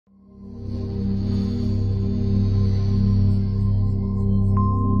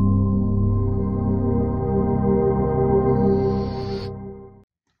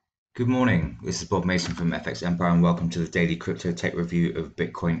Good morning, this is Bob Mason from FX Empire and welcome to the daily crypto tech review of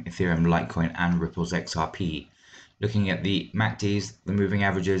Bitcoin, Ethereum, Litecoin and Ripple's XRP. Looking at the MACDs, the moving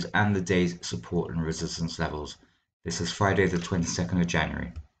averages and the day's support and resistance levels. This is Friday the 22nd of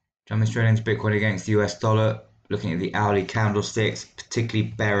January. Jumping straight into Bitcoin against the US dollar, looking at the hourly candlesticks, particularly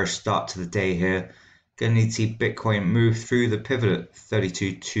bearish start to the day here. Going to need to see Bitcoin move through the pivot at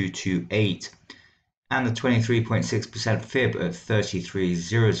 32,228. And the 23.6% fib at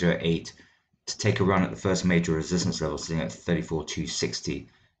 33,008 to take a run at the first major resistance level sitting at 34,260.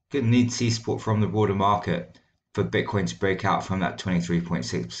 Going to need to see support from the broader market for Bitcoin to break out from that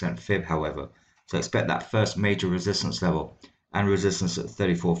 23.6% fib, however. So expect that first major resistance level and resistance at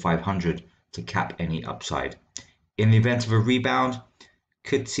 34,500 to cap any upside. In the event of a rebound,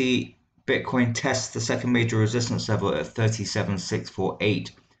 could see Bitcoin test the second major resistance level at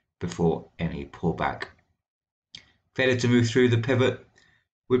 37,648 before any pullback. Failure to move through the pivot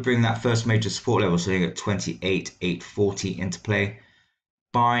would bring that first major support level sitting at 28,840 into play.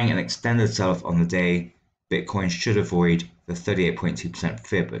 Barring an extended sell-off on the day, Bitcoin should avoid the 38.2%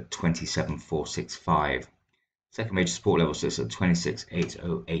 fib at 27,465. Second major support level sits at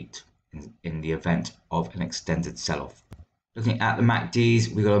 26,808 in the event of an extended sell-off. Looking at the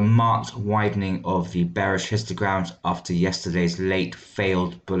MACDs, we got a marked widening of the bearish histograms after yesterday's late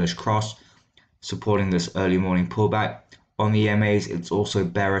failed bullish cross, supporting this early morning pullback. On the EMAs, it's also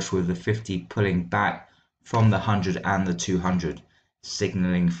bearish with the 50 pulling back from the 100 and the 200,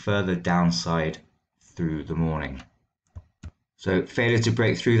 signaling further downside through the morning. So failure to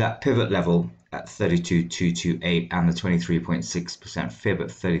break through that pivot level at 32,228 and the 23.6% fib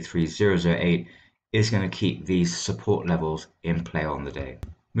at 33,008 is going to keep these support levels in play on the day.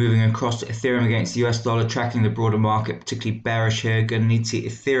 Moving across to Ethereum against the US dollar, tracking the broader market, particularly bearish here. Going to need to see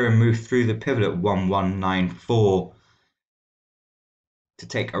Ethereum move through the pivot at 1194 to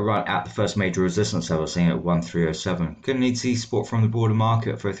take a run at the first major resistance level, sitting at 1307. Going to need to see support from the broader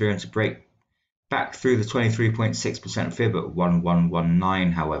market for Ethereum to break back through the 23.6% fib at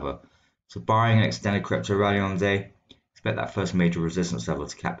 1119, however. So barring an extended crypto rally on the day, expect that first major resistance level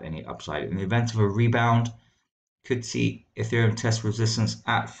to cap any upside. In the event of a rebound, could see Ethereum test resistance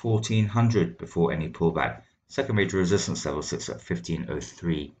at 1400 before any pullback. Second major resistance level sits at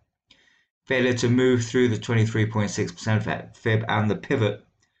 1503. Failure to move through the 23.6% fib and the pivot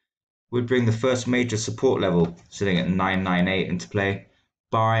would bring the first major support level sitting at 998 into play.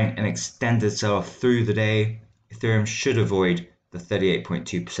 Barring an extended sell-off through the day, Ethereum should avoid the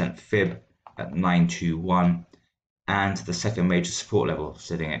 38.2% fib at 921 and the second major support level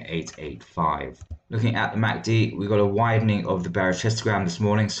sitting at 885. Looking at the MACD, we got a widening of the bearish histogram this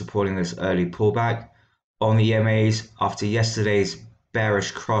morning, supporting this early pullback. On the EMAs, after yesterday's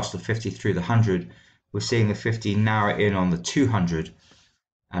bearish cross, the 50 through the 100, we're seeing the 50 narrow in on the 200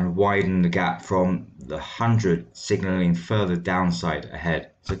 and widen the gap from the 100, signaling further downside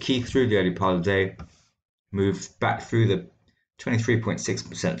ahead. So key through the early part of the day, move back through the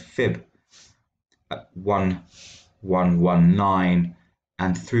 23.6% fib at 1119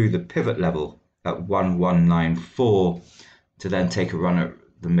 and through the pivot level at 1194 to then take a run at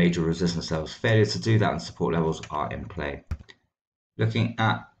the major resistance levels. Failure to do that and support levels are in play. Looking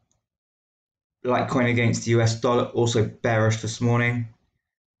at Litecoin against the US dollar, also bearish this morning.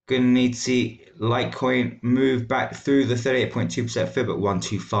 Going to need to see Litecoin move back through the 38.2% fib at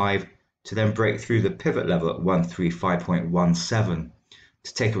 125 to then break through the pivot level at 135.17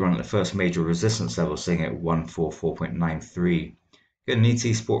 to take a run at the first major resistance level sitting at 144.93. Going to need to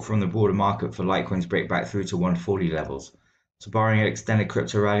see support from the broader market for Litecoin to break back through to 140 levels. So barring an extended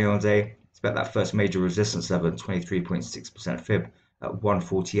crypto rally all day, expect that first major resistance level at 23.6% fib at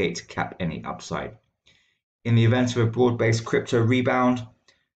 148 to cap any upside. In the event of a broad-based crypto rebound,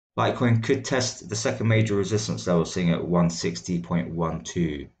 Litecoin could test the second major resistance level sitting at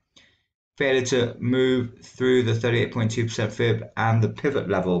 160.12. Failure to move through the 38.2% fib and the pivot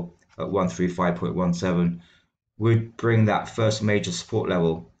level at 135.17 would bring that first major support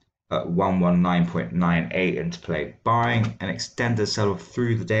level at 119.98 into play. Barring an extended sell-off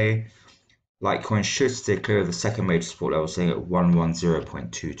through the day, Litecoin should stay clear of the second major support level sitting at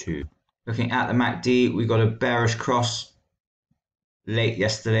 110.22. Looking at the MACD, we got a bearish cross late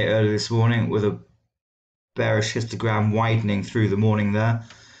yesterday, early this morning, with a bearish histogram widening through the morning there.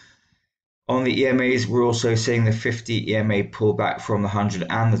 On the EMAs, we're also seeing the 50 EMA pull back from the 100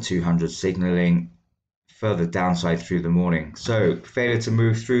 and the 200, signaling further downside through the morning. So failure to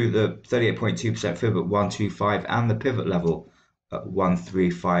move through the 38.2% fib at 125 and the pivot level at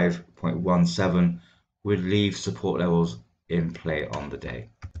 135.17 would leave support levels in play on the day.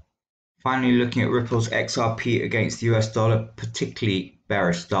 Finally, looking at Ripple's XRP against the US dollar, particularly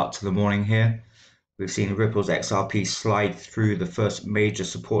bearish start to the morning here. We've seen Ripple's XRP slide through the first major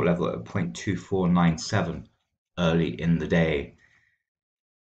support level at 0.2497 early in the day.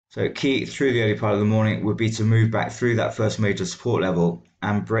 So key through the early part of the morning would be to move back through that first major support level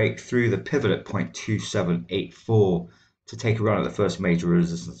and break through the pivot at 0.2784 to take a run at the first major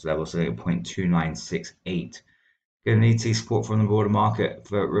resistance level, so at 0.2968. Going to need to see support from the broader market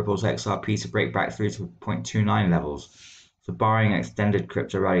for Ripple's XRP to break back through to 0.29 levels. So barring an extended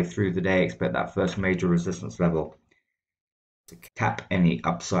crypto rally through the day, expect that first major resistance level to tap any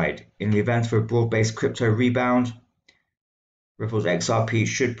upside. In the event of a broad-based crypto rebound, Ripple's XRP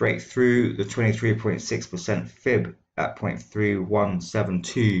should break through the 23.6% fib at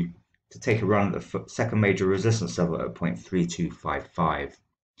 0.3172 to take a run at the second major resistance level at 0.3255.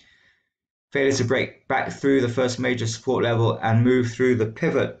 Failure to break back through the first major support level and move through the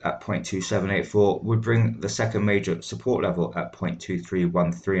pivot at 0.2784 would bring the second major support level at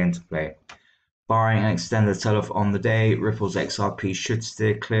 0.2313 into play. Barring an extended sell-off on the day, Ripple's XRP should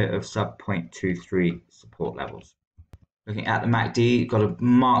steer clear of sub 0.23 support levels. Looking at the MACD, got a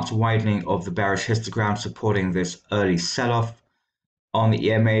marked widening of the bearish histogram supporting this early sell-off. On the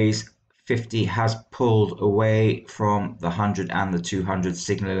EMAs, 50 has pulled away from the 100 and the 200,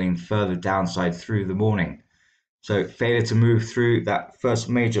 signaling further downside through the morning. So failure to move through that first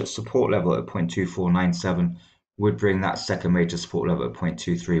major support level at 0.2497 would bring that second major support level at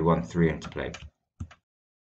 0.2313 into play.